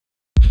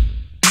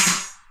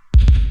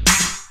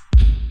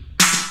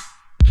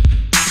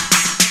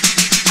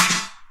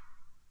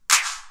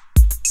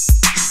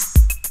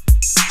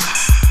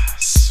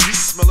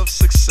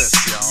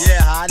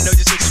I know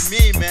just what you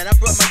mean, man. I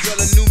brought my girl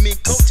a new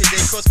mink coat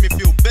today. Cost me a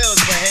few bills,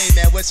 but hey,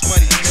 man, what's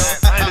money, you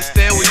know? I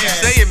understand what you're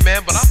saying,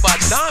 man, but I bought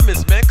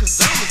diamonds, man, cause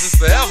diamonds is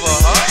forever,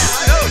 huh?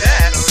 I know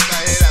that.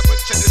 I hear that, but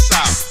check this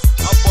out.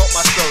 I bought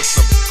myself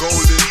some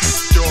golden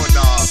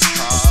doorknobs,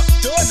 huh?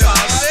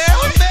 Doorknobs, man,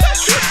 what the hell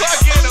you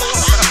fucking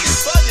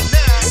It's bugging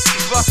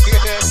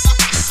now.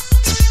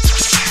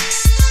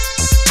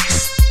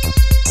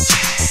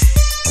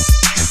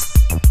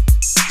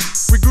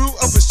 We grew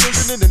up as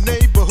children in the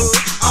neighborhood.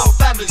 Our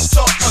families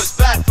taught us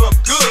bad from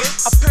good.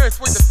 Our parents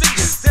worked their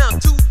fingers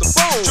down to the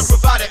bone To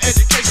provide an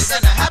education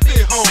and a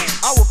happy home.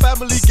 Our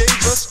family gave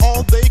us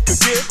all they could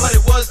give. But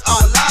it was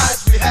our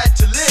lives we had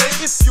to live.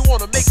 If you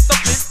wanna make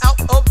something out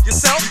of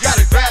yourself, You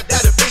gotta grab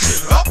that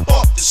ambition up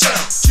off the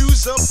shelf.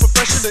 Choose a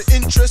profession that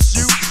interests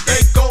you.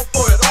 Then go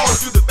for it all,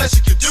 do the best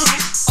you can do.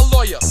 a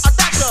lawyer, A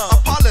doctor, A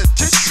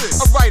politician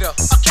a writer,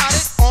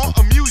 accountant, or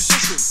a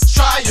musician.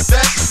 Try your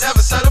best, never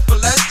settle for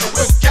less, and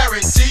we'll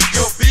guarantee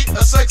you'll be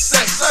a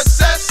success.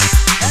 Success,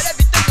 at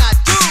everything I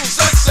do.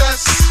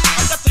 success,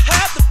 I got to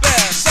have the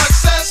best.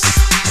 success,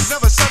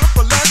 Never settle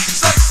for less.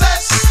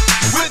 success,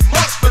 with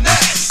much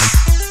finesse.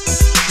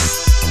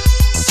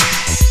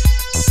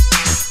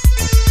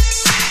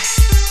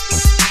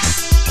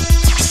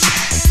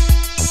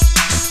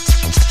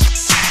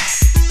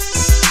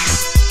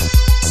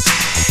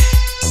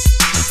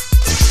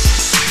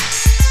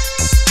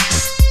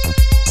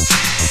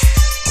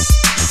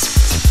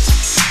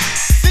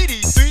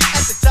 CD3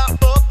 at the top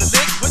of the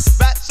list with the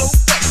rap so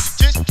fresh,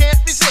 you just can't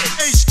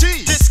resist.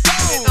 HT. Disco,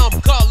 and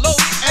I'm Carlos.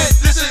 And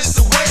this is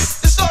the way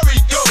the story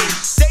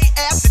goes. day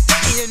after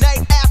day and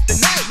night after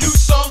night. New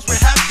songs we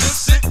have to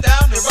sit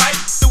down and write.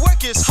 The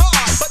work is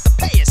hard, but the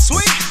pay is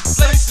sweet.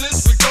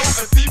 Places we go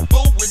and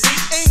people we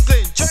meet.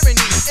 England,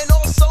 Germany, and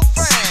also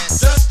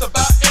France. Just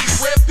about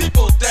anywhere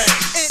people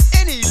dance. In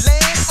any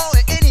land or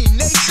in any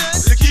nation,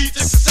 The key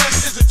to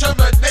success is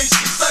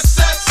determination.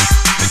 Success,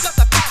 because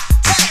I pass the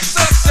test.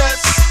 success,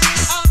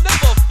 I'll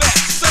never vex.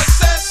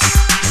 success,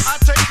 I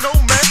take no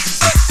mess.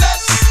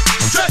 success.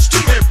 Dress to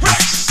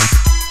impress.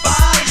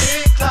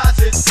 Buying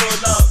closets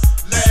full of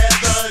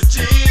leather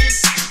jeans.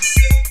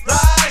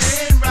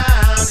 Riding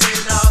round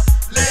in a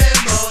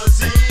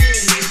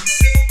limousine.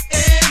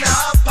 In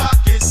our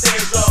pockets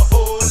there's a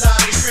whole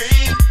lot of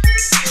green.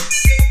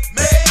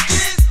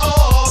 Making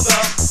all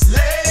the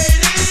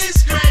ladies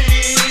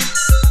scream.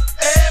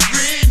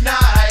 Every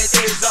night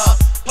is a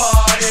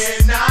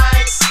party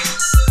night.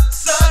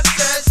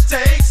 Success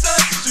takes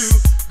us to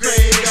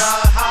greater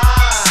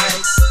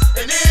heights.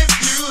 And if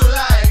you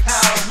like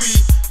how we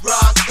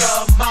rock the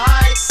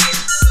mic,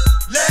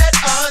 let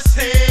us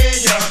hear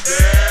ya.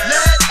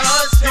 Let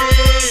us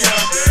hear ya.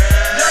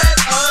 Let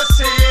us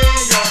hear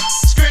ya.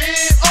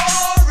 Scream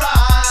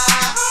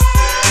alright.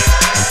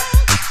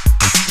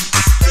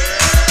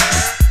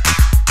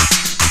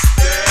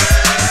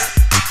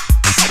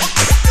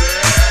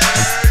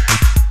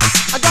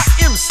 I got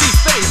MC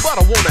fame, but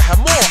I wanna have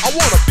more. I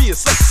wanna be a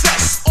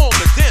success on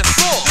the dance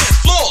floor.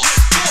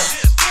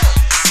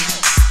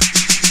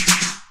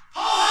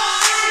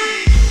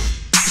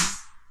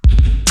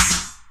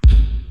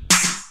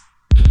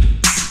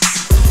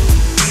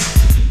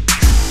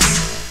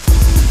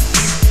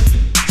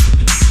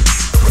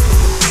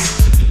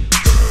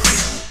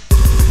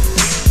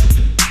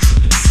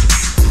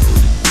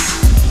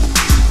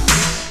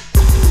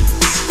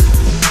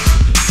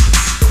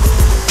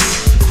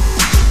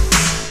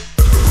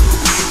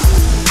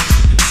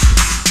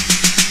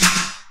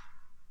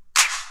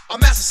 A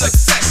master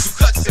success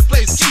who cuts and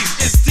plays keys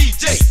is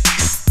DJ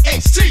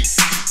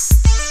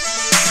HT.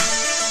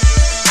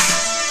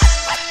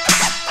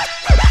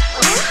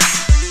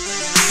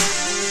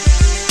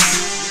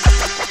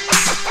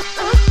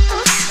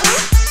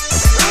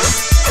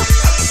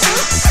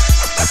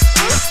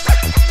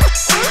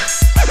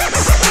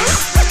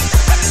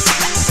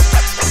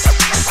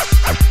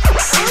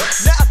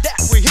 Now that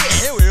we're here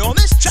and we're on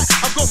this track,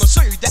 I'm gonna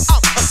show you that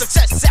I'm a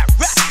success at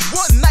rap.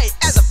 One night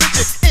as I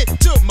ventured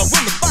into my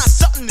room to find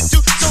something to do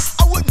so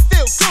I wouldn't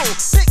feel cool.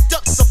 Picked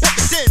up some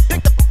paper, then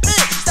picked up a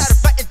pen, started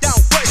writing down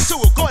words to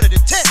a quarter to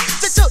 10.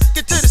 Then took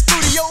it to the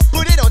studio,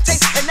 put it on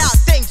tape, and now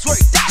things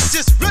worked out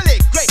just really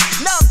great.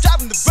 Now I'm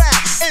driving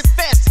around in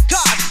fancy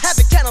cars,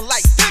 having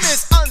candlelight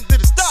dinners under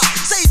the stars.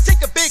 Say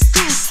take a big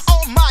cruise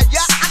on my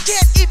yacht, I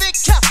can't even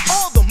count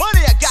all the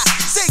money I got.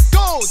 Say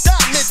gold,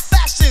 diamonds,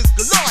 fashions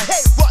galore.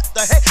 Hey, what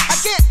the heck?